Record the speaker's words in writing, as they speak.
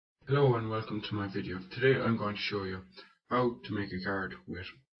Hello and welcome to my video. Today I'm going to show you how to make a card with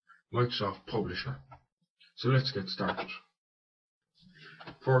Microsoft Publisher. So let's get started.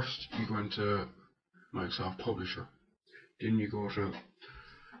 First you go into Microsoft Publisher. Then you go to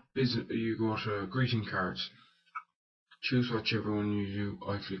greeting cards. Choose whichever one you do.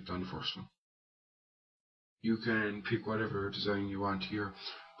 I clicked on the first one. You can pick whatever design you want here.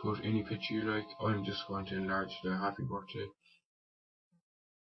 Put any picture you like. I'm just going to enlarge the happy birthday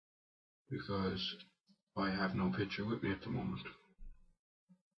because I have no picture with me at the moment.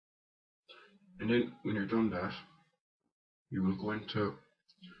 And then when you're done that, you will go into,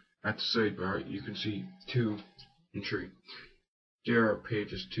 at the sidebar you can see 2 and 3. There are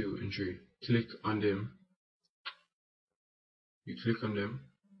pages 2 and 3. Click on them. You click on them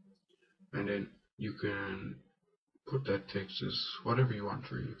and then you can put that text as whatever you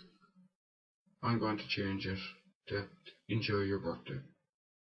want really. I'm going to change it to enjoy your birthday.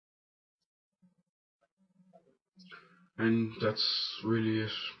 And that's really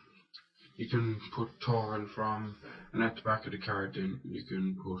it. You can put Torrent from, and at the back of the card then you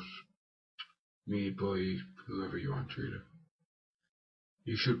can put made by whoever you want really.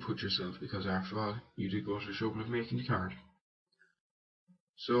 You should put yourself because after all you did go to the trouble of making the card.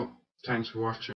 So thanks for watching.